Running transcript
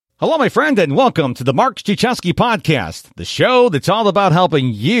Hello, my friend, and welcome to the Mark Struczewski Podcast, the show that's all about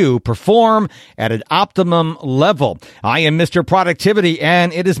helping you perform at an optimum level. I am Mr. Productivity,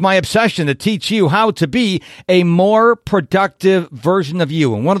 and it is my obsession to teach you how to be a more productive version of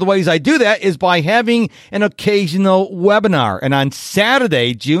you. And one of the ways I do that is by having an occasional webinar. And on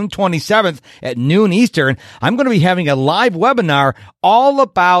Saturday, June 27th at noon Eastern, I'm going to be having a live webinar all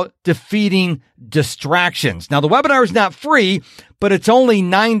about defeating distractions. Now, the webinar is not free, but it's only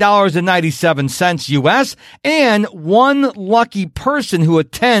 $9.97 US, and one lucky person who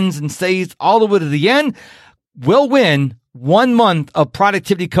attends and stays all the way to the end will win 1 month of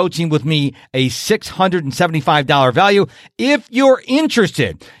productivity coaching with me, a $675 value. If you're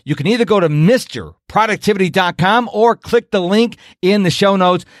interested, you can either go to MrProductivity.com or click the link in the show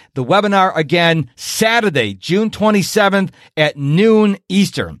notes. The webinar, again, Saturday, June 27th at noon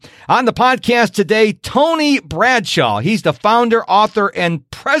Eastern. On the podcast today, Tony Bradshaw. He's the founder, author, and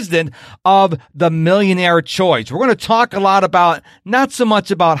president of the Millionaire Choice. We're going to talk a lot about, not so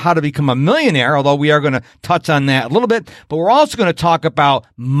much about how to become a millionaire, although we are going to touch on that a little bit, but we're also going to talk about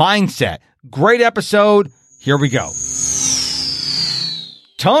mindset. Great episode. Here we go.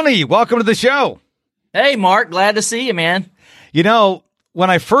 Tony, welcome to the show. Hey, Mark. Glad to see you, man. You know, when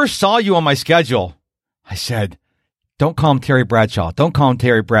I first saw you on my schedule, I said, don't call him Terry Bradshaw. Don't call him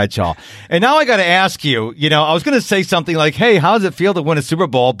Terry Bradshaw. And now I got to ask you, I was going to say something like, hey, how does it feel to win a Super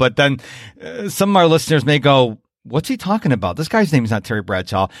Bowl? But then some of our listeners may go, what's he talking about? This guy's name is not Terry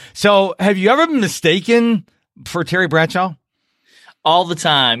Bradshaw. So have you ever been mistaken for Terry Bradshaw? All the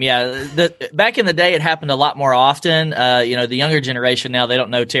time. Yeah. Back in the day, it happened a lot more often. The younger generation now, they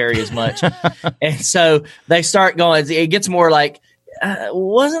don't know Terry as much. And so they start going, it gets more like,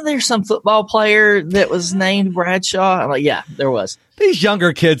 wasn't there some football player that was named Bradshaw? I'm like, yeah, there was. These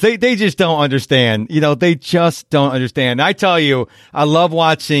younger kids, they just don't understand. They just don't understand. I tell you, I love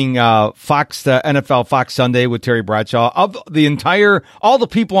watching Fox, the NFL Fox Sunday with Terry Bradshaw. Of all the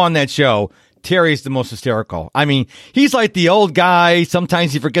people on that show, Terry's the most hysterical. I mean, he's like the old guy.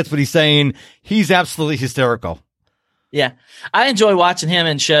 Sometimes he forgets what he's saying. He's absolutely hysterical. Yeah. I enjoy watching him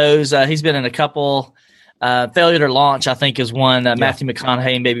in shows. He's been in a couple. Failure to Launch, I think, is one. Matthew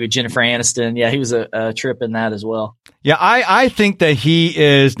McConaughey, maybe with Jennifer Aniston. Yeah, he was a trip in that as well. Yeah, I think that he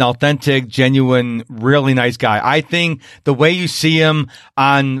is an authentic, genuine, really nice guy. I think the way you see him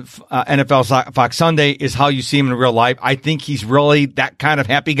on NFL Fox Sunday is how you see him in real life. I think he's really that kind of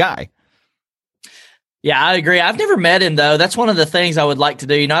happy guy. Yeah, I agree. I've never met him though. That's one of the things I would like to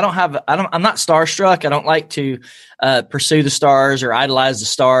do. I'm not starstruck. I don't like to pursue the stars or idolize the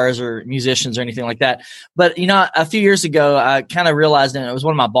stars or musicians or anything like that. But, a few years ago, I kind of realized, and it was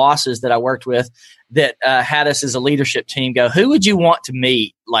one of my bosses that I worked with that had us as a leadership team go, who would you want to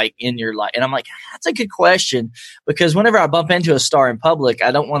meet like in your life? And I'm like, that's a good question, because whenever I bump into a star in public,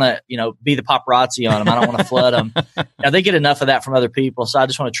 I don't want to, be the paparazzi on them. I don't want to flood them. They get enough of that from other people. So I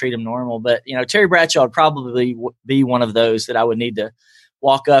just want to treat them normal. But, Terry Bradshaw would probably be one of those that I would need to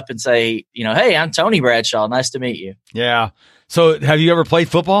walk up and say, hey, I'm Tony Bradshaw. Nice to meet you. Yeah. So have you ever played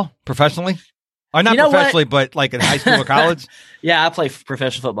football professionally? Or not professionally, but like in high school or college? Yeah, I play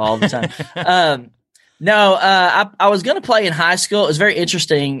professional football all the time. No, I was going to play in high school. It was very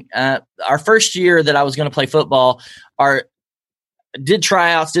interesting. Our first year that I was going to play football, did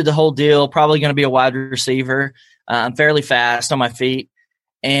tryouts, did the whole deal, probably going to be a wide receiver. I'm fairly fast on my feet.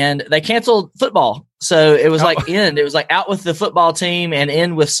 And they canceled football. So it was it was like out with the football team and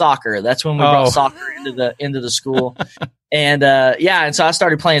in with soccer. That's when we brought soccer into the school. And and so I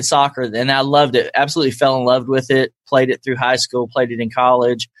started playing soccer and I loved it. Absolutely fell in love with it. Played it through high school, played it in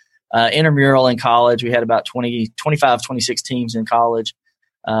college. Intramural in college. We had about 25, 26 teams in college.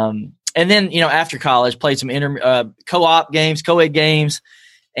 And then, after college, played some co-op games, co-ed games,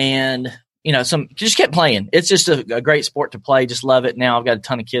 and, just kept playing. It's just a great sport to play. Just love it. Now I've got a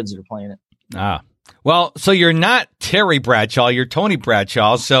ton of kids that are playing it. Well, so you're not Terry Bradshaw, you're Tony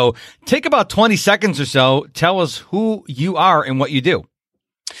Bradshaw. So take about 20 seconds or so. Tell us who you are and what you do.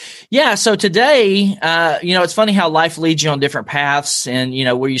 Yeah. So today, it's funny how life leads you on different paths, and,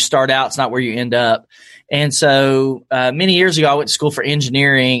 where you start out, it's not where you end up. And so many years ago, I went to school for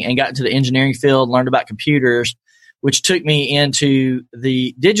engineering and got into the engineering field, learned about computers, which took me into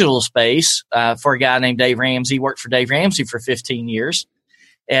the digital space for a guy named Dave Ramsey. Worked for Dave Ramsey for 15 years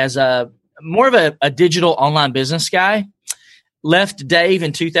as more of a digital online business guy. Left Dave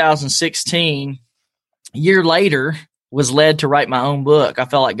in 2016. A year later, was led to write my own book. I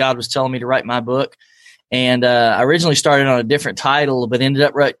felt like God was telling me to write my book. And I originally started on a different title, but ended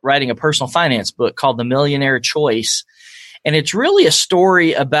up writing a personal finance book called The Millionaire Choice. And it's really a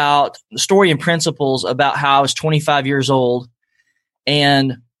story and principles about how I was 25 years old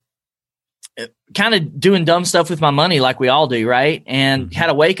and kind of doing dumb stuff with my money like we all do, right? And had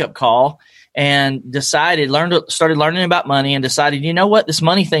a wake-up call and started learning about money and decided, you know what, this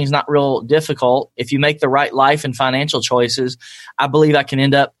money thing's not real difficult. If you make the right life and financial choices, I believe I can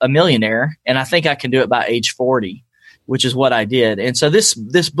end up a millionaire, and I think I can do it by age 40, which is what I did. And so this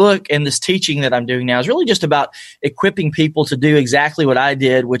book and this teaching that I'm doing now is really just about equipping people to do exactly what I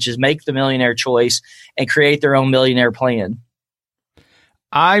did, which is make the millionaire choice and create their own millionaire plan.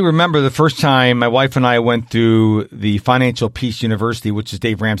 I remember the first time my wife and I went through the Financial Peace University, which is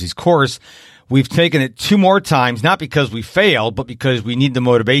Dave Ramsey's course. We've taken it 2 more times, not because we failed, but because we need the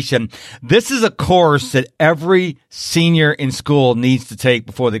motivation. This is a course that every senior in school needs to take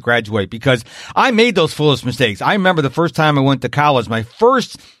before they graduate, because I made those foolish mistakes. I remember the first time I went to college, my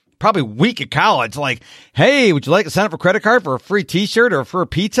first probably week at college, like, hey, would you like to sign up for a credit card for a free t-shirt or for a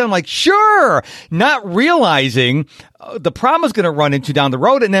pizza? I'm like, sure, not realizing the problem is going to run into down the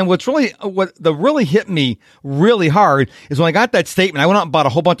road. And then what really hit me really hard is when I got that statement, I went out and bought a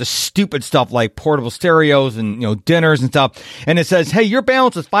whole bunch of stupid stuff like portable stereos and, dinners and stuff. And it says, hey, your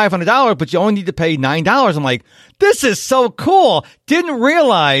balance is $500, but you only need to pay $9. I'm like, this is so cool. Didn't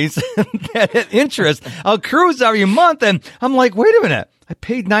realize that interest accrues every month. And I'm like, wait a minute. I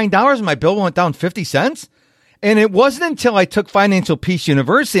paid $9 and my bill went down 50 cents. And it wasn't until I took Financial Peace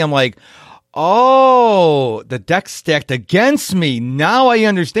University, I'm like, oh, the deck's stacked against me. Now I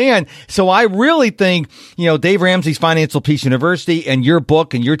understand. So I really think, Dave Ramsey's Financial Peace University and your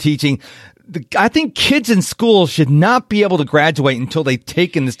book and your teaching, I think kids in school should not be able to graduate until they've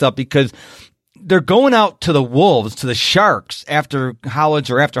taken this stuff, because they're going out to the wolves, to the sharks after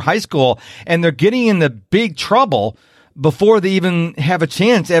college or after high school, and they're getting into big trouble before they even have a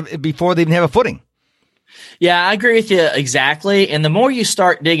chance, before they even have a footing. Yeah, I agree with you exactly. And the more you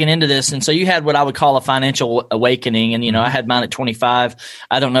start digging into this, and so you had what I would call a financial awakening, and I had mine at 25.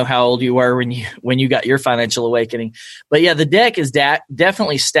 I don't know how old you were when you got your financial awakening, but yeah, the deck is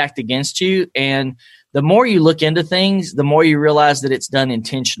definitely stacked against you. And the more you look into things, the more you realize that it's done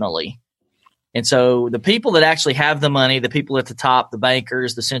intentionally. And so the people that actually have the money, the people at the top, the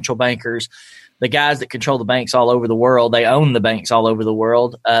bankers, the central bankers, the guys that control the banks all over the world, they own the banks all over the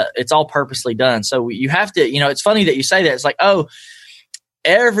world. It's all purposely done. So you have to, it's funny that you say that. It's like, oh,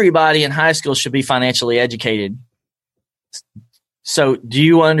 everybody in high school should be financially educated. So do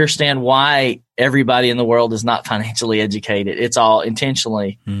you understand why everybody in the world is not financially educated? It's all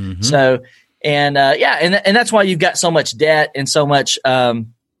intentionally. Mm-hmm. So, and that's why you've got so much debt and so much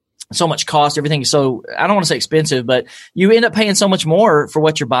cost, everything. So I don't want to say expensive, but you end up paying so much more for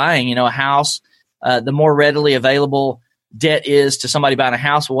what you're buying. A house, the more readily available debt is to somebody buying a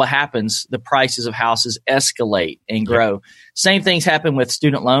house. Well, what happens? The prices of houses escalate and grow. Yep. Same things happen with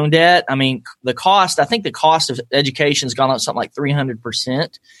student loan debt. I mean, I think the cost of education has gone up something like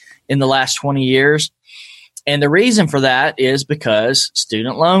 300% in the last 20 years. And the reason for that is because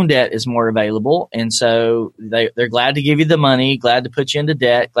student loan debt is more available. And so they're glad to give you the money, glad to put you into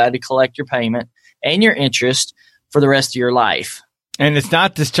debt, glad to collect your payment and your interest for the rest of your life. And it's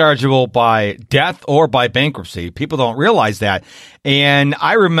not dischargeable by death or by bankruptcy. People don't realize that. And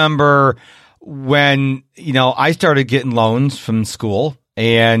I remember when, I started getting loans from school,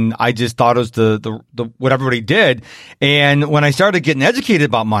 and I just thought it was the what everybody did. And when I started getting educated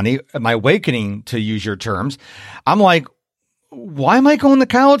about money, my awakening, to use your terms, I'm like, why am I going to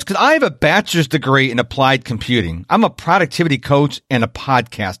college? Because I have a bachelor's degree in applied computing. I'm a productivity coach and a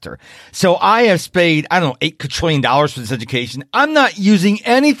podcaster. So I have paid, $8 quadrillion for this education. I'm not using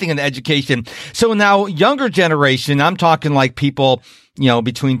anything in the education. So now younger generation, I'm talking like people,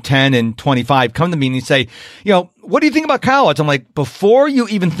 between 10 and 25 come to me and they say, what do you think about college? I'm like, before you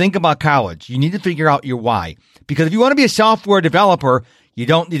even think about college, you need to figure out your why. Because if you want to be a software developer, you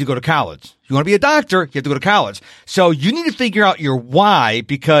don't need to go to college. If you want to be a doctor, you have to go to college. So you need to figure out your why,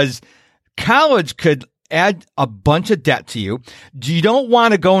 because college could add a bunch of debt to you. You don't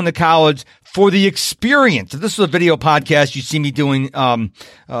want to go into college for the experience. If this was a video podcast, you see me doing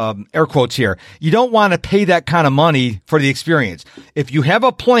air quotes here. You don't want to pay that kind of money for the experience. If you have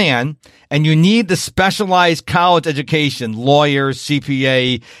a plan and you need the specialized college education, lawyer,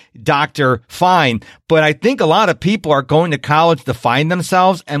 CPA, doctor, fine. But I think a lot of people are going to college to find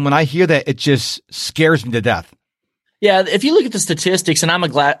themselves. And when I hear that, it just scares me to death. Yeah, if you look at the statistics, and I'm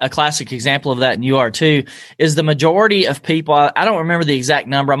a classic example of that, and you are too, is the majority of people, I don't remember the exact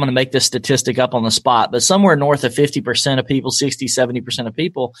number, I'm going to make this statistic up on the spot, but somewhere north of 50% of people, 60, 70% of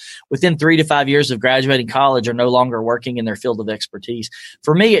people within 3 to 5 years of graduating college are no longer working in their field of expertise.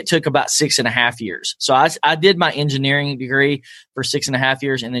 For me, it took about 6.5 years. So I did my engineering degree for 6.5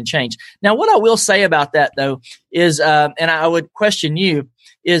 years and then changed. Now, what I will say about that, though, is, and I would question you,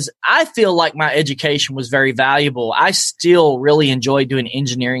 is I feel like my education was very valuable. I still really enjoy doing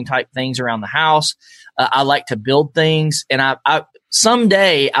engineering type things around the house. I like to build things, and I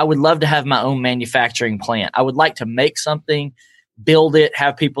someday I would love to have my own manufacturing plant. I would like to make something, build it,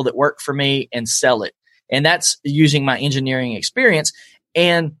 have people that work for me, and sell it. And that's using my engineering experience.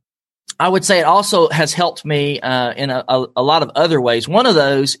 And I would say it also has helped me in a lot of other ways. One of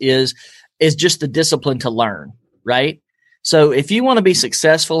those is just the discipline to learn, right? So if you want to be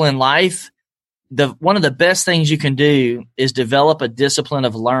successful in life, one of the best things you can do is develop a discipline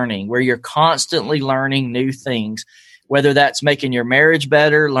of learning where you're constantly learning new things, whether that's making your marriage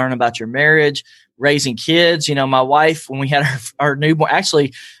better, learn about your marriage, raising kids. You know, my wife, when we had our newborn,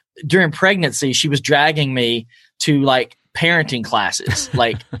 actually during pregnancy, she was dragging me to like parenting classes.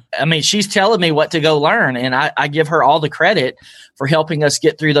 Like, I mean, she's telling me what to go learn, and I give her all the credit for helping us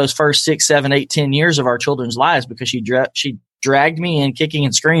get through those first 6, 7, 8, 10 years of our children's lives, because she dragged me in kicking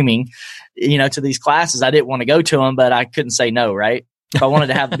and screaming, you know, to these classes. I didn't want to go to them, but I couldn't say no, right? If I wanted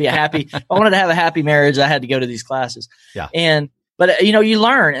to have a happy marriage, I had to go to these classes. Yeah. But you know, you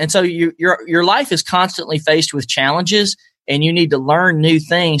learn. And so your life is constantly faced with challenges, and you need to learn new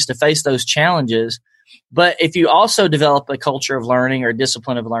things to face those challenges. But if you also develop a culture of learning or a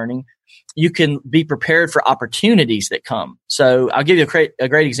discipline of learning, you can be prepared for opportunities that come. So I'll give you a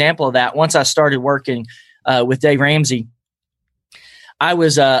great example of that. Once I started working with Dave Ramsey, I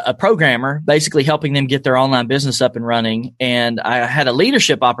was a programmer, basically helping them get their online business up and running. And I had a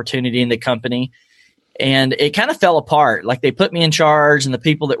leadership opportunity in the company, and it kind of fell apart. Like, they put me in charge, and the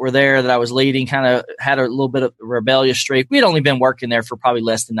people that were there that I was leading kind of had a little bit of a rebellious streak. We had only been working there for probably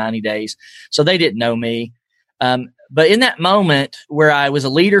less than 90 days. So they didn't know me. But in that moment where I was a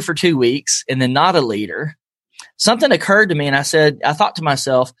leader for 2 weeks and then not a leader, something occurred to me. And I thought to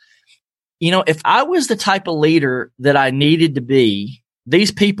myself, you know, if I was the type of leader that I needed to be,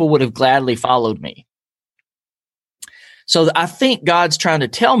 these people would have gladly followed me. So I think God's trying to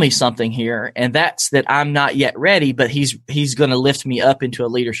tell me something here, and that's that I'm not yet ready, but he's going to lift me up into a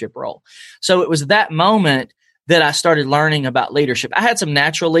leadership role. So it was that moment that I started learning about leadership. I had some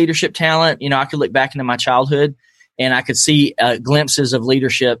natural leadership talent. You know, I could look back into my childhood and I could see glimpses of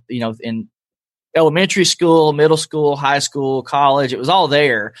leadership, you know, in elementary school, middle school, high school, college. It was all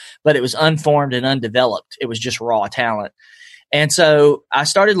there, but it was unformed and undeveloped. It was just raw talent. And so I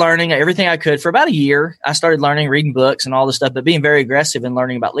started learning everything I could for about a year. I started learning, reading books and all this stuff, but being very aggressive in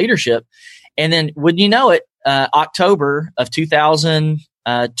learning about leadership. And then, wouldn't you know it, October of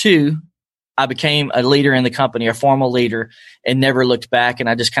 2002, I became a leader in the company, a formal leader, and never looked back. And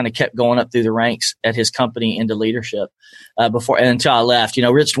I just kind of kept going up through the ranks at his company into leadership until I left. You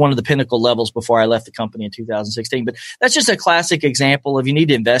know, reached one of the pinnacle levels before I left the company in 2016. But that's just a classic example of you need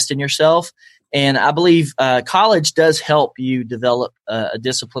to invest in yourself. And I believe college does help you develop a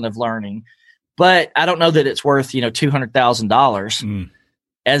discipline of learning, but I don't know that it's worth, you know, $200,000.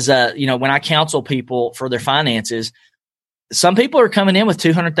 As when I counsel people for their finances, some people are coming in with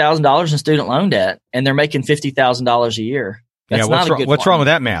 $200,000 in student loan debt, and they're making $50,000 a year. That's what's wrong with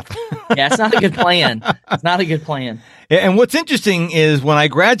that math? Yeah, it's not a good plan. It's not a good plan. And what's interesting is when I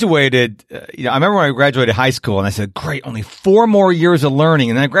graduated, I remember when I graduated high school, and I said, great, only 4 more years of learning.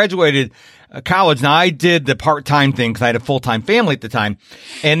 And then I graduated college. Now, I did the part-time thing because I had a full-time family at the time.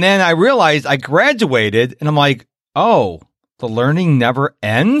 And then I realized I graduated, and I'm like, oh, the learning never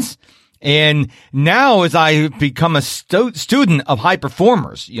ends? And now as I become a student of high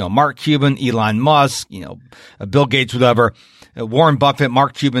performers, you know, Mark Cuban, Elon Musk, you know, Bill Gates, whatever, Warren Buffett,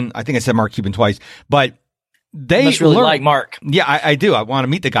 Mark Cuban. I think I said Mark Cuban twice, but they must really like Mark. Yeah, I do. I want to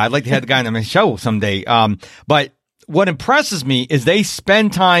meet the guy. I'd like to have the guy on my show someday. But what impresses me is they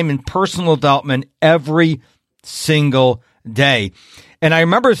spend time in personal development every single day. And I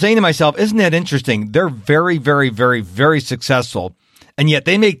remember saying to myself, isn't that interesting? They're very, very, very, very successful. And yet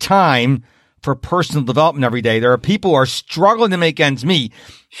they make time for personal development every day. There are people who are struggling to make ends meet,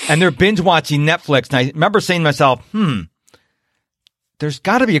 and they're binge watching Netflix. And I remember saying to myself, there's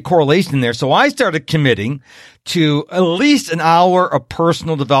got to be a correlation there. So I started committing to at least an hour of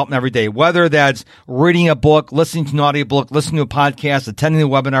personal development every day, whether that's reading a book, listening to an audiobook, listening to a podcast, attending a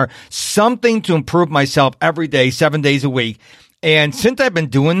webinar, something to improve myself every day, 7 days a week. And since I've been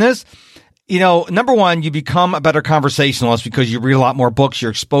doing this, you know, number one, you become a better conversationalist because you read a lot more books,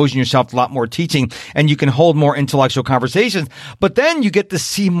 you're exposing yourself to a lot more teaching, and you can hold more intellectual conversations. But then you get to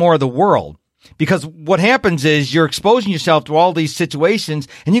see more of the world. Because what happens is you're exposing yourself to all these situations,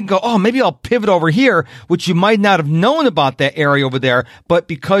 and you can go, oh, maybe I'll pivot over here, which you might not have known about that area over there. But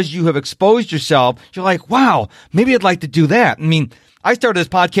because you have exposed yourself, you're like, wow, maybe I'd like to do that. I mean, I started this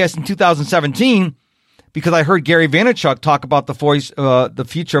podcast in 2017. because I heard Gary Vaynerchuk talk about the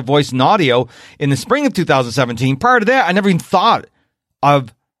future of voice and audio in the spring of 2017. Prior to that, I never even thought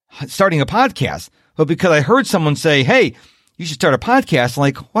of starting a podcast. But because I heard someone say, hey, you should start a podcast, I'm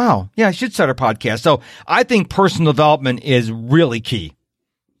like, wow, yeah, I should start a podcast. So I think personal development is really key.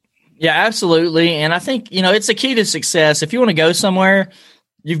 Yeah, absolutely. And I think, it's a key to success. If you want to go somewhere,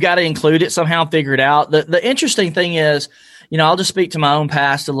 you've got to include it somehow, figure it out. The interesting thing is, I'll just speak to my own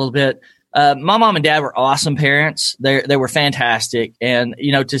past a little bit. My mom and dad were awesome parents. They were fantastic. And,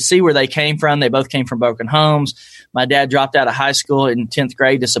 to see where they came from, they both came from broken homes. My dad dropped out of high school in 10th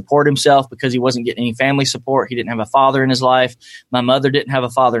grade to support himself because he wasn't getting any family support. He didn't have a father in his life. My mother didn't have a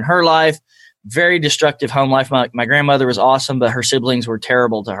father in her life. Very destructive home life. My grandmother was awesome, but her siblings were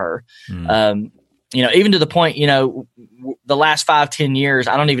terrible to her. Even to the point, the last 5-10 years,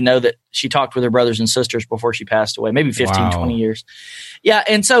 I don't even know that she talked with her brothers and sisters before she passed away, maybe 15, 20 years. Yeah.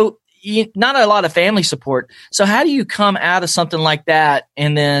 And so not a lot of family support. So how do you come out of something like that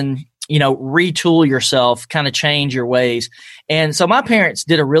and then, retool yourself, kind of change your ways? And so my parents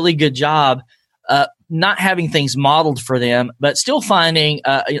did a really good job, not having things modeled for them, but still finding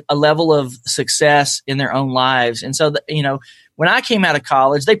a level of success in their own lives. And so, when I came out of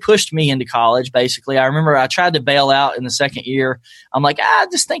college, they pushed me into college, basically. I remember I tried to bail out in the second year. I'm like, I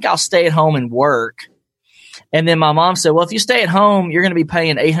just think I'll stay at home and work. And then my mom said, well, if you stay at home, you're going to be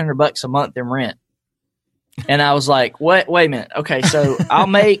paying $800 a month in rent. And I was like, wait a minute. Okay, so I'll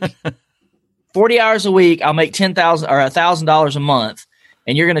make 40 hours a week. I'll make $10,000 or $1,000 a month,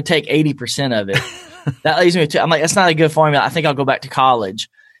 and you're going to take 80% of it. That leaves me I'm like, that's not a good formula. I think I'll go back to college.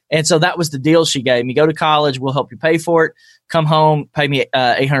 And so that was the deal she gave me. Go to college. We'll help you pay for it. Come home, pay me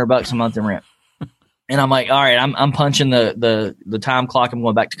 $800 a month in rent. And I'm like, all right, I'm punching the time clock. I'm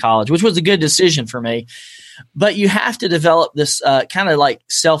going back to college, which was a good decision for me. But you have to develop this kind of like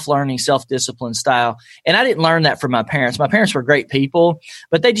self-learning, self-discipline style. And I didn't learn that from my parents. My parents were great people,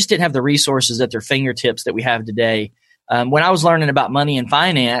 but they just didn't have the resources at their fingertips that we have today. When I was learning about money and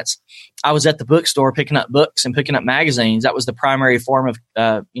finance, I was at the bookstore picking up books and picking up magazines. That was the primary form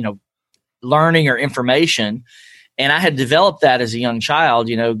of, learning or information. And I had developed that as a young child,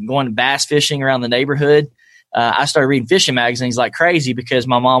 going bass fishing around the neighborhood. I started reading fishing magazines like crazy because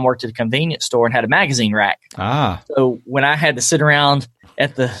my mom worked at a convenience store and had a magazine rack. So when I had to sit around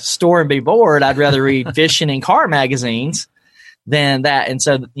at the store and be bored, I'd rather read fishing and car magazines than that. And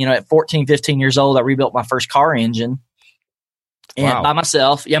so, at 14, 15 years old, I rebuilt my first car engine. And by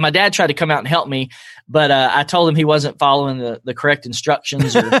myself. Yeah, my dad tried to come out and help me, but I told him he wasn't following the correct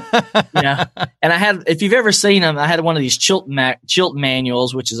instructions. Or, And I had, if you've ever seen them, I had one of these Chilton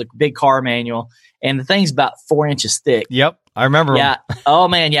manuals, which is a big car manual, and the thing's about 4 inches thick. Yep, I remember. Yeah. Oh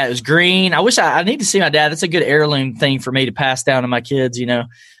man, yeah, it was green. I wish I need to see my dad. That's a good heirloom thing for me to pass down to my kids.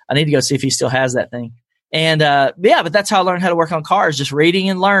 I need to go see if he still has that thing. And but that's how I learned how to work on cars, just reading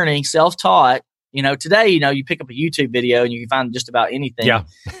and learning, self-taught. Today, you pick up a YouTube video and you can find just about anything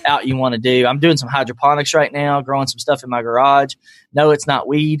out you want to do. I'm doing some hydroponics right now, growing some stuff in my garage. No, it's not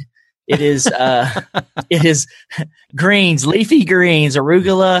weed. It is, it is greens, leafy greens,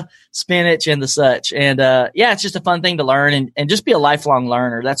 arugula, spinach, and the such. And, it's just a fun thing to learn and just be a lifelong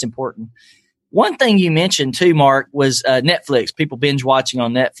learner. That's important. One thing you mentioned too, Mark, was Netflix, people binge watching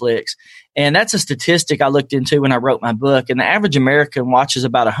on Netflix. And that's a statistic I looked into when I wrote my book. And the average American watches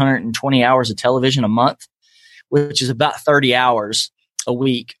about 120 hours of television a month, which is about 30 hours a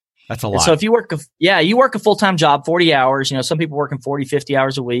week. That's a lot. And so if you work a full-time job, 40 hours, some people working 40, 50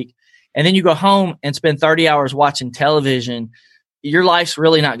 hours a week. And then you go home and spend 30 hours watching television, your life's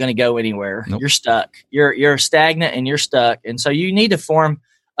really not going to go anywhere. Nope. You're stuck. You're stagnant and you're stuck. And so you need to find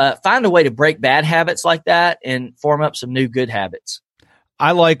a way to break bad habits like that and form up some new good habits.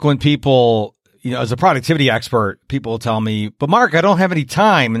 I like when people, as a productivity expert, people will tell me, but Mark, I don't have any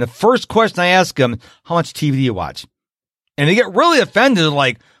time. And the first question I ask them, how much TV do you watch? And they get really offended.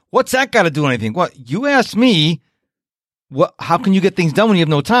 Like, what's that got to do with anything? Well, you asked me, how can you get things done when you have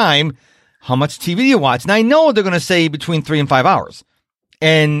no time? How much TV do you watch? And I know they're going to say between 3 and 5 hours.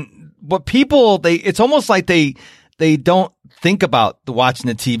 But people, it's almost like they don't think about watching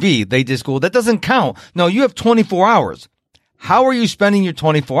the TV. They just go, that doesn't count. No, you have 24 hours. How are you spending your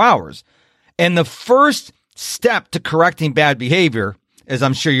 24 hours? And the first step to correcting bad behavior, as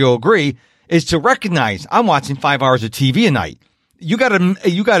I'm sure you'll agree, is to recognize I'm watching 5 hours of TV a night. You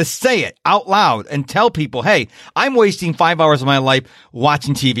gotta say it out loud and tell people, hey, I'm wasting 5 hours of my life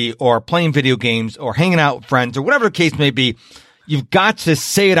watching TV or playing video games or hanging out with friends or whatever the case may be. You've got to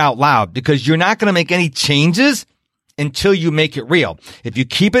say it out loud because you're not going to make any changes until you make it real. If you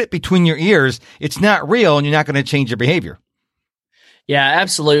keep it between your ears, it's not real and you're not going to change your behavior. Yeah,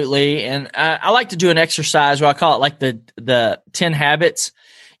 absolutely. And I like to do an exercise where I call it like the 10 habits.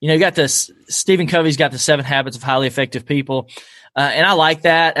 You know, you got this, Stephen Covey's got the 7 habits of highly effective people. And I like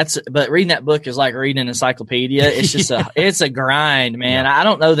that. But reading that book is like reading an encyclopedia. It's just it's a grind, man. Yeah. I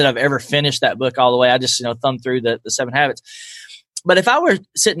don't know that I've ever finished that book all the way. I just, thumbed through the 7 habits. But if I were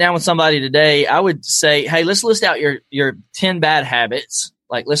sitting down with somebody today, I would say, hey, let's list out your 10 bad habits.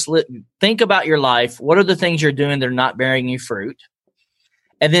 Like, think about your life. What are the things you're doing that are not bearing you fruit?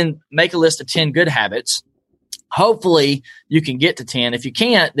 And then make a list of 10 good habits. Hopefully you can get to 10. If you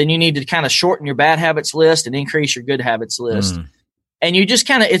can't, then you need to kind of shorten your bad habits list and increase your good habits list. And you just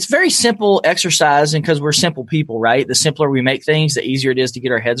it's very simple exercise. And because we're simple people, right? The simpler we make things, the easier it is to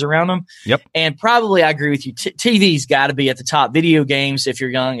get our heads around them. Yep. And probably I agree with you. TV's got to be at the top. Video games, if you're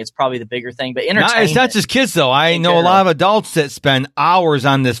young, it's probably the bigger thing. But entertainment. It's not just kids, though. I know a lot of adults that spend hours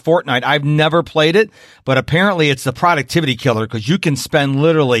on this Fortnite. I've never played it, but apparently it's the productivity killer because you can spend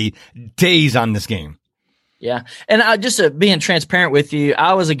literally days on this game. Yeah. And just being transparent with you,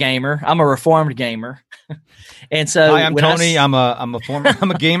 I was a gamer. I'm a reformed gamer. And so hi, I'm Tony. I'm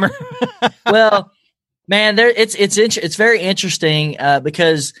a gamer. Well, man, it's very interesting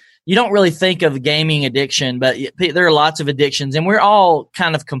because you don't really think of gaming addiction, but there are lots of addictions, and we're all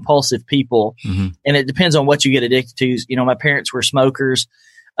kind of compulsive people. Mm-hmm. And it depends on what you get addicted to. My parents were smokers.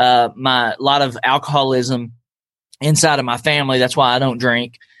 A lot of alcoholism inside of my family. That's why I don't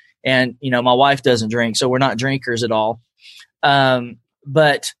drink. And, my wife doesn't drink, so we're not drinkers at all.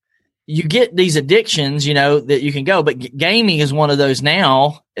 But you get these addictions, that you can go, but gaming is one of those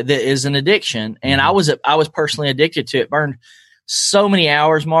now that is an addiction. And I was personally addicted to it. Burned so many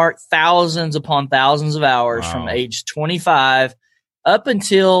hours, Mark, thousands upon thousands of hours from age 25 up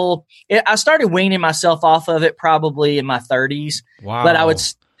until I started weaning myself off of it probably in my 30s. Wow. But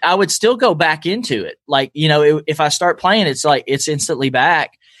I would still go back into it. Like, if I start playing, it's like it's instantly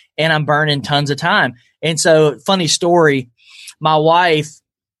back. And I'm burning tons of time. And so, funny story, my wife,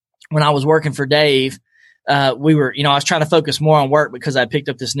 when I was working for Dave, I was trying to focus more on work because I picked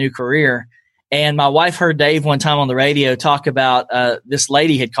up this new career. And my wife heard Dave one time on the radio talk about this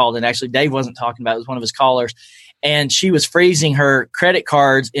lady had called in. Actually, Dave wasn't talking about it. It was one of his callers. And she was freezing her credit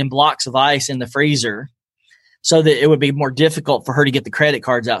cards in blocks of ice in the freezer so that it would be more difficult for her to get the credit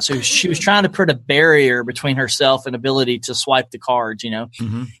cards out. So she was trying to put a barrier between herself and ability to swipe the cards,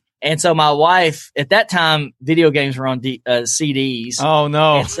 Mm-hmm. And so my wife, at that time, video games were on CDs. Oh,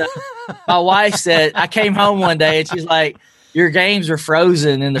 no. And so my wife said, I came home one day and she's like, your games are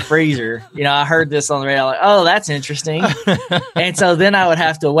frozen in the freezer. I heard this on the radio. Like, oh, that's interesting. And so then I would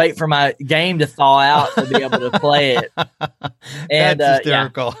have to wait for my game to thaw out to be able to play it. And that's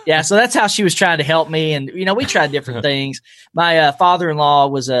hysterical. Yeah. So that's how she was trying to help me. And, we tried different things. My father-in-law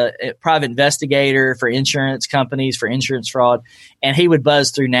was a private investigator for insurance companies for insurance fraud. And he would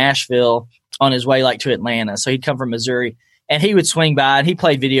buzz through Nashville on his way to Atlanta. So he'd come from Missouri and he would swing by and he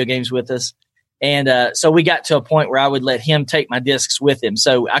played video games with us. And so we got to a point where I would let him take my discs with him.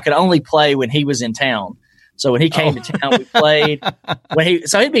 So I could only play when he was in town. So when he came to town, we played.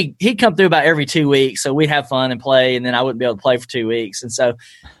 He'd come through about every 2 weeks. So we'd have fun and play, and then I wouldn't be able to play for 2 weeks. And so,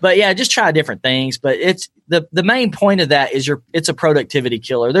 but yeah, just try different things. But it's the main point of that is it's a productivity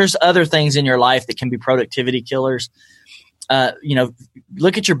killer. There's other things in your life that can be productivity killers.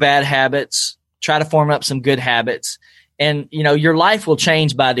 Look at your bad habits, try to form up some good habits. And, your life will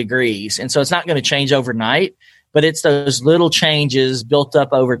change by degrees. And so it's not going to change overnight, but it's those little changes built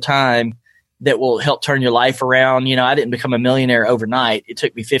up over time that will help turn your life around. I didn't become a millionaire overnight. It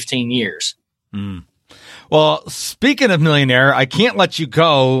took me 15 years. Mm. Well, speaking of Millionaire, I can't let you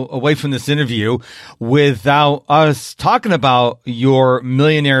go away from this interview without us talking about your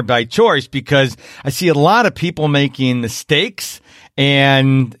Millionaire by choice, because I see a lot of people making mistakes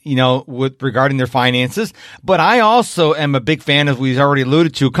and, with regarding their finances. But I also am a big fan, as we've already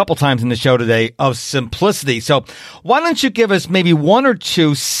alluded to a couple times in the show today, of simplicity. So why don't you give us maybe one or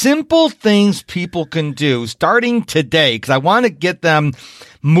two simple things people can do starting today? Because I want to get them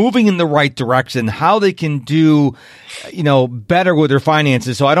moving in the right direction, how they can do, better with their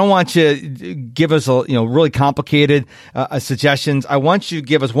finances. So I don't want you to give us really complicated suggestions. I want you to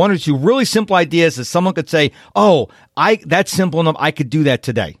give us one or two really simple ideas that someone could say, oh, that's simple enough. I could do that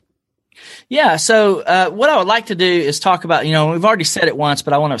today. Yeah. So what I would like to do is talk about, we've already said it once,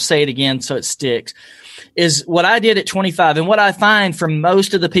 but I want to say it again so it sticks, is what I did at 25. And what I find from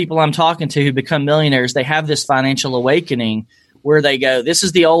most of the people I'm talking to who become millionaires, they have this financial awakening where they go, this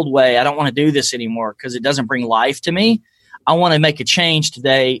is the old way. I don't want to do this anymore because it doesn't bring life to me. I want to make a change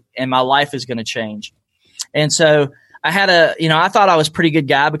today and my life is going to change. And so I thought I was a pretty good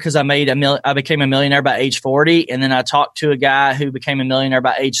guy because I became a millionaire by age 40. And then I talked to a guy who became a millionaire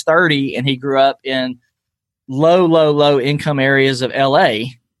by age 30, and he grew up in low income areas of LA,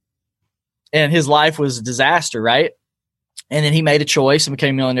 and his life was a disaster. Right. And then he made a choice and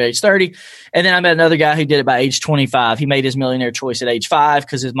became a millionaire at age 30. And then I met another guy who did it by age 25. He made his millionaire choice at age 5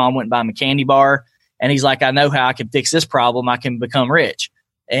 because his mom wouldn't buy him a candy bar. And he's like, I know how I can fix this problem. I can become rich.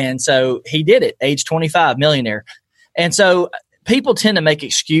 And so he did it, age 25, millionaire. And so people tend to make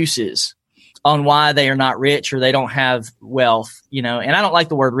excuses on why they are not rich or they don't have wealth, and I don't like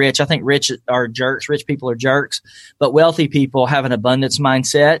the word rich. I think rich are jerks. Rich people are jerks, but wealthy people have an abundance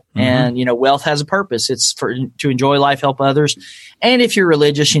mindset, and, wealth has a purpose. It's to enjoy life, help others. And if you're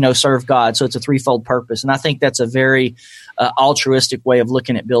religious, serve God. So it's a threefold purpose. And I think that's a very altruistic way of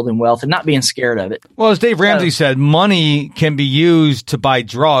looking at building wealth and not being scared of it. Well, as Dave Ramsey said, money can be used to buy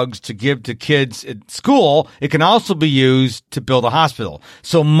drugs to give to kids at school. It can also be used to build a hospital.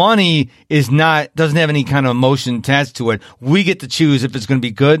 So money doesn't have any kind of emotion attached to it. We get to choose if it's going to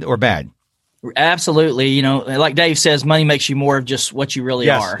be good or bad. Absolutely. Like Dave says, money makes you more of just what you really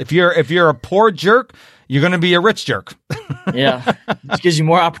are. If you're a poor jerk, you're going to be a rich jerk. Yeah. It gives you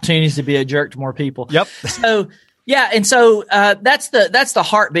more opportunities to be a jerk to more people. Yep. So, yeah. And so, that's the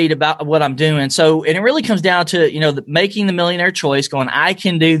heartbeat about what I'm doing. So, and it really comes down to, making the millionaire choice, going, I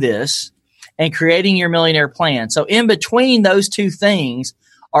can do this, and creating your millionaire plan. So in between those two things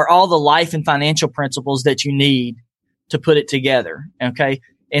are all the life and financial principles that you need to put it together. Okay.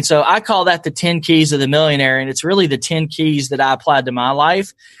 And so I call that the 10 keys of the millionaire. And it's really the 10 keys that I applied to my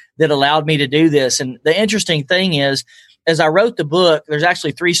life that allowed me to do this. And the interesting thing is, as I wrote the book, there's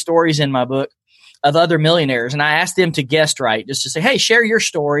actually 3 stories in my book of other millionaires. And I asked them to guest write, just to say, hey, share your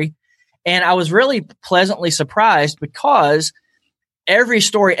story. And I was really pleasantly surprised because every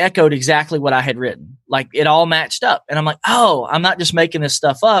story echoed exactly what I had written. Like it all matched up. And I'm like, oh, I'm not just making this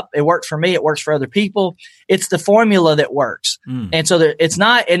stuff up. It worked for me. It works for other people. It's the formula that works. And so it's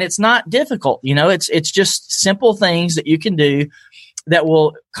not difficult. It's just simple things that you can do that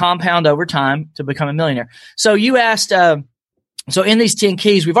will compound over time to become a millionaire. So you asked, so in these 10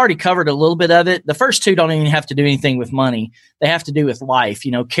 keys, we've already covered a little bit of it. The first 2 don't even have to do anything with money. They have to do with life,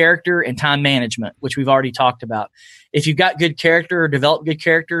 character and time management, which we've already talked about. If you've got good character or develop good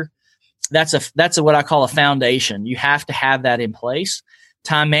character, that's what I call a foundation. You have to have that in place.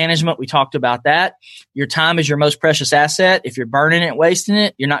 Time management, we talked about that. Your time is your most precious asset. If you're burning it, wasting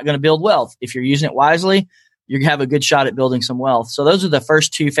it, you're not going to build wealth. If you're using it wisely, you're going to have a good shot at building some wealth. So those are the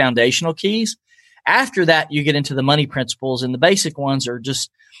first 2 foundational keys. After that, you get into the money principles, and the basic ones are just,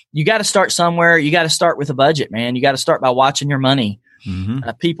 you got to start somewhere. You got to start with a budget, man. You got to start by watching your money.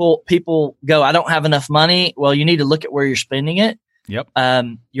 People go, I don't have enough money. Well, you need to look at where you're spending it. Yep.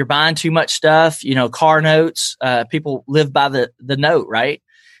 You're buying too much stuff, car notes. People live by the note, right?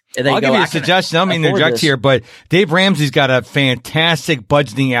 I'll give you a suggestion. I don't mean to interject here, but Dave Ramsey's got a fantastic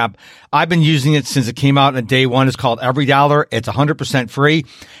budgeting app. I've been using it since it came out on day one. It's called Every Dollar. It's 100% free.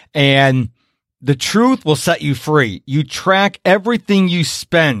 And the truth will set you free. You track everything you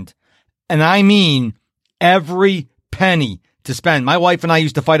spend. And I mean every penny to spend. My wife and I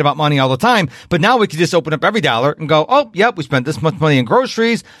used to fight about money all the time, but now we can just open up Every Dollar and go, oh, yep, we spent this much money in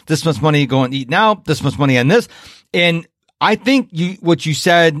groceries, this much money going to eat now, this much money on this. And I think what you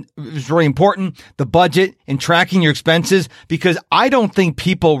said is really important, the budget and tracking your expenses, because I don't think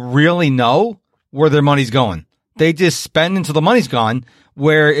people really know where their money's going. They just spend until the money's gone,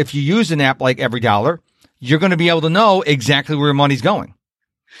 where if you use an app like Every Dollar, you're going to be able to know exactly where your money's going.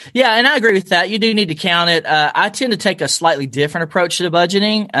 Yeah, and I agree with that. You do need to count it. I tend to take a slightly different approach to the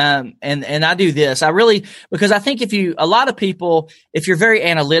budgeting. And I do this. Because I think if you're very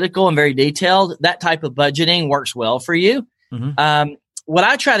analytical and very detailed, that type of budgeting works well for you. What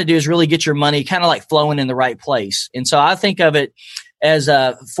I try to do is really get your money kind of like flowing in the right place. And so I think of it as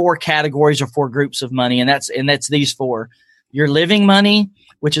 4 categories or 4 groups of money. And that's these 4. Your living money,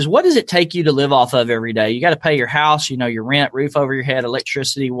 which is what does it take you to live off of every day? You got to pay your house, your rent, roof over your head,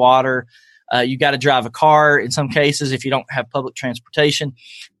 electricity, water. You got to drive a car in some cases if you don't have public transportation.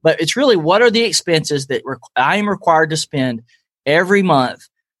 But it's really, what are the expenses that I am required to spend every month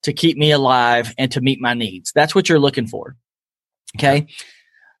to keep me alive and to meet my needs? That's what you're looking for. Okay.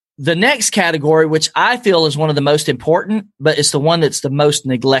 The next category, which I feel is one of the most important, but it's the one that's the most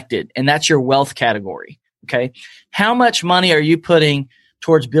neglected, and that's your wealth category. Okay. How much money are you putting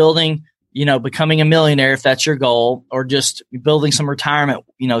towards building, becoming a millionaire, if that's your goal, or just building some retirement,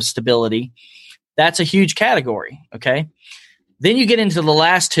 stability? That's a huge category. Okay. Then you get into the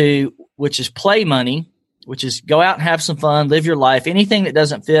last 2, which is play money, which is go out and have some fun, live your life. Anything that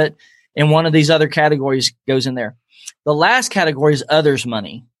doesn't fit and one of these other categories goes in there. The last category is others'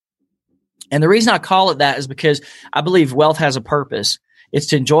 money. And the reason I call it that is because I believe wealth has a purpose. It's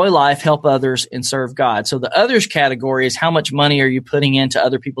to enjoy life, help others, and serve God. So the others category is how much money are you putting into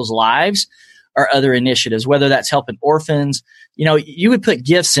other people's lives or other initiatives, whether that's helping orphans. You would put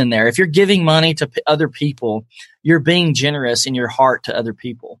gifts in there. If you're giving money to other people, you're being generous in your heart to other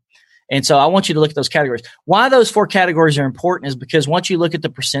people. And so I want you to look at those categories. Why those 4 categories are important is because once you look at the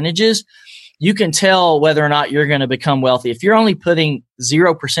percentages, you can tell whether or not you're going to become wealthy. If you're only putting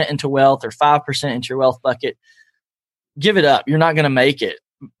 0% into wealth or 5% into your wealth bucket, give it up. You're not going to make it.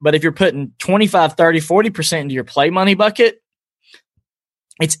 But if you're putting 25, 30, 40% into your play money bucket,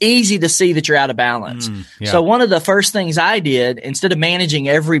 it's easy to see that you're out of balance. So one of the first things I did, instead of managing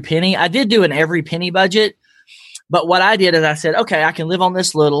every penny, I did do an every penny budget. But what I did is I said, okay, I can live on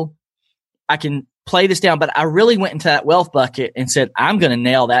this little. I can play this down. But I really went into that wealth bucket and said, I'm going to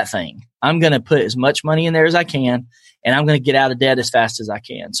nail that thing. I'm going to put as much money in there as I can, and I'm going to get out of debt as fast as I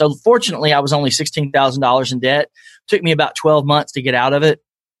can. So fortunately, I was only $16,000 in debt. It took me about 12 months to get out of it.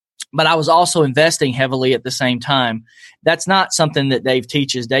 But I was also investing heavily at the same time. That's not something that Dave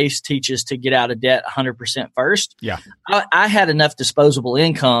teaches. Dave teaches to get out of debt 100% first. Yeah. I had enough disposable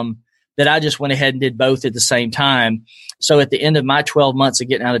income that I just went ahead and did both at the same time. So at the end of my 12 months of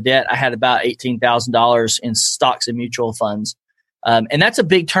getting out of debt, I had about $18,000 in stocks and mutual funds. And that's a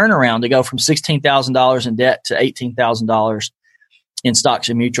big turnaround to go from $16,000 in debt to $18,000 in stocks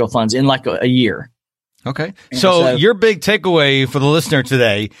and mutual funds in like a year. Okay. So your big takeaway for the listener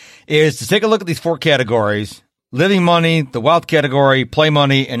today is to take a look at these 4 categories: living money, the wealth category, play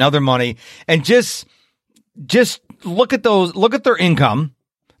money, and other money, and just look at those, look at their income,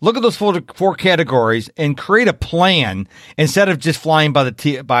 look at those 4 categories, and create a plan instead of just flying by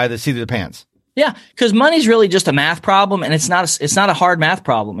the seat of the pants. Yeah, because money's really just a math problem, and it's not a hard math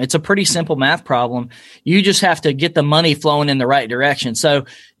problem. It's a pretty simple math problem. You just have to get the money flowing in the right direction. So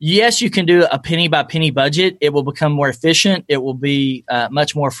yes, you can do a penny by penny budget. It will become more efficient. It will be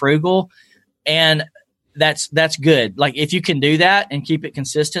much more frugal, and that's good. Like if you can do that and keep it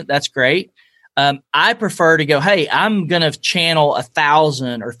consistent, that's great. I prefer to go, hey, I'm going to channel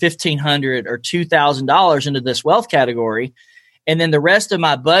 $1,000 or $1,500 or $2,000 into this wealth category, and then the rest of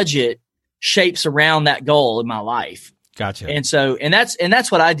my budget shapes around that goal in my life. Gotcha. And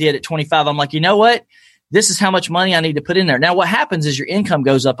that's what I did at 25. I'm like, you know what? This is how much money I need to put in there. Now, what happens is your income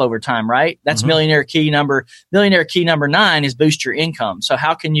goes up over time, right? That's Millionaire key number. Millionaire key number 9 is boost your income. So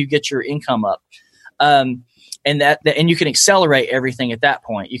how can you get your income up? And you can accelerate everything at that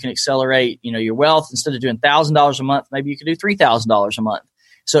point. You can accelerate, your wealth. Instead of doing $1,000 a month, maybe you could do $3,000 a month.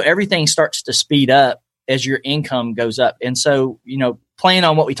 So everything starts to speed up as your income goes up. And so, playing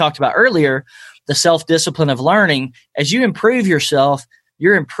on what we talked about earlier, the self-discipline of learning, as you improve yourself,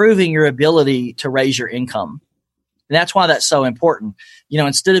 you're improving your ability to raise your income. And that's why that's so important.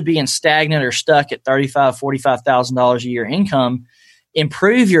 Instead of being stagnant or stuck at $35,000, $45,000 a year income,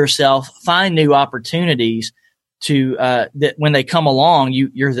 improve yourself, find new opportunities to that when they come along,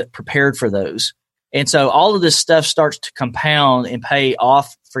 you're prepared for those. And so all of this stuff starts to compound and pay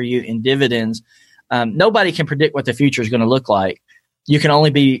off for you in dividends. Nobody can predict what the future is going to look like. You can only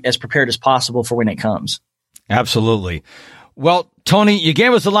be as prepared as possible for when it comes. Absolutely. Well, Tony, you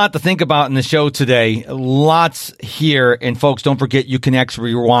gave us a lot to think about in the show today. Lots here. And folks, don't forget, you can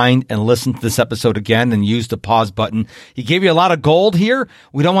actually rewind and listen to this episode again and use the pause button. He gave you a lot of gold here.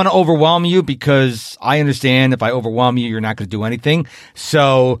 We don't want to overwhelm you because I understand if I overwhelm you, you're not going to do anything.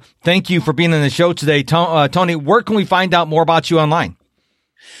 So thank you for being on the show today. Tony, where can we find out more about you online?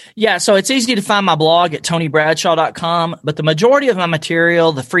 Yeah, so it's easy to find my blog at tonybradshaw.com, but the majority of my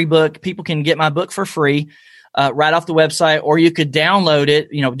material, the free book, people can get my book for free right off the website, or you could download it,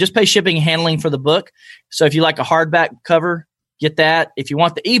 just pay shipping and handling for the book. So if you like a hardback cover, get that. If you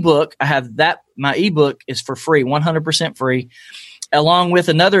want the ebook, I have that. My ebook is for free, 100% free, along with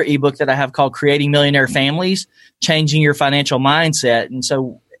another ebook that I have called Creating Millionaire Families, Changing Your Financial Mindset. And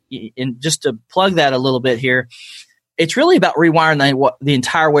so, just to plug that a little bit here, it's really about rewiring the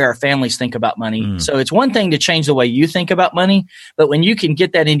entire way our families think about money. So it's one thing to change the way you think about money, but when you can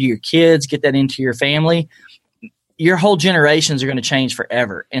get that into your kids, get that into your family, your whole generations are going to change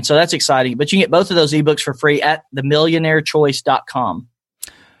forever. And so that's exciting. But you can get both of those ebooks for free at themillionairechoice.com.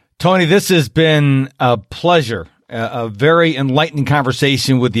 Tony, this has been a pleasure, a very enlightening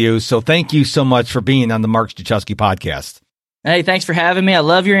conversation with you. So thank you so much for being on the Mark Struczewski podcast. Hey, thanks for having me. I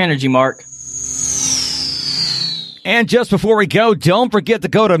love your energy, Mark. And just before we go, don't forget to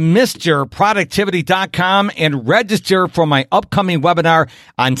go to MrProductivity.com and register for my upcoming webinar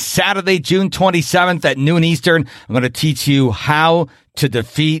on Saturday, June 27th at noon Eastern. I'm going to teach you how to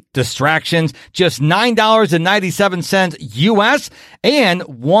defeat distractions. Just $9.97 US, and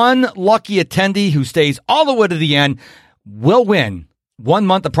one lucky attendee who stays all the way to the end will win 1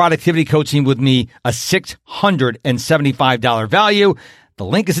 month of productivity coaching with me, a $675 value. The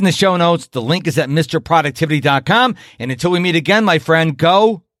link is in the show notes. The link is at MrProductivity.com. And until we meet again, my friend,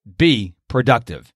 go be productive.